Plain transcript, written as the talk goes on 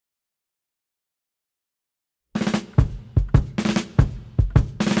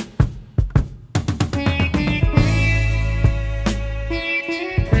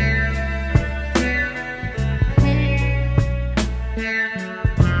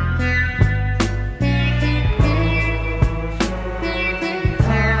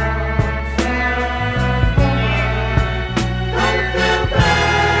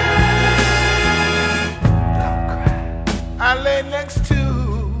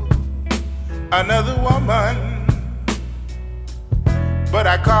another woman, but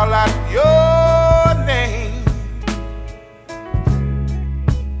I call out your name.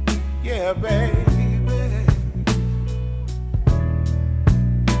 Yeah, baby.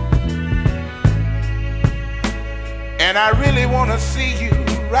 And I really want to see you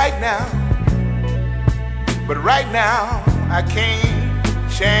right now, but right now I can't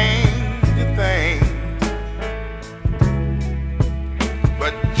change a thing.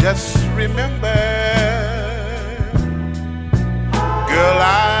 But just remember, girl,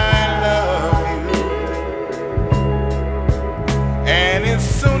 I love you. And as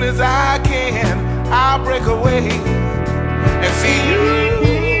soon as I can, I'll break away and see you,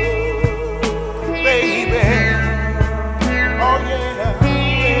 baby. Oh yeah,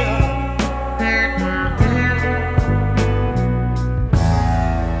 yeah.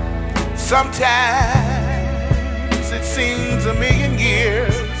 Sometimes it seems a million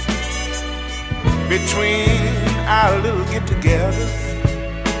years between our little get-togethers.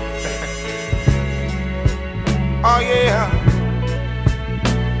 Oh yeah.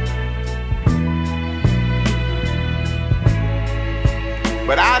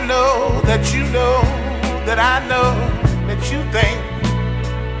 But I know that you know that I know that you think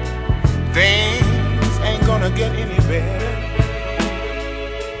things ain't gonna get any better.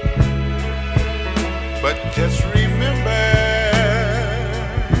 But just remember,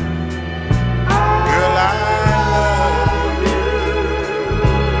 girl, I love you.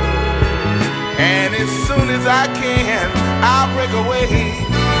 And as soon as I can, I'll break away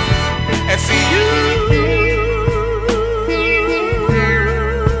and see you,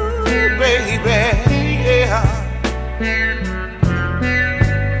 baby. Yeah.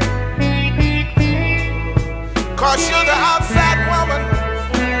 'Cause you're the outside woman,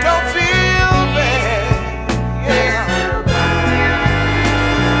 don't feel bad, yeah.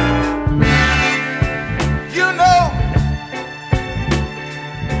 You know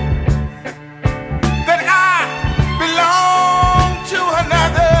that I belong to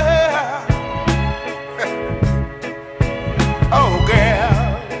another. Oh girl,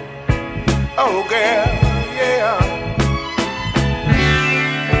 oh girl.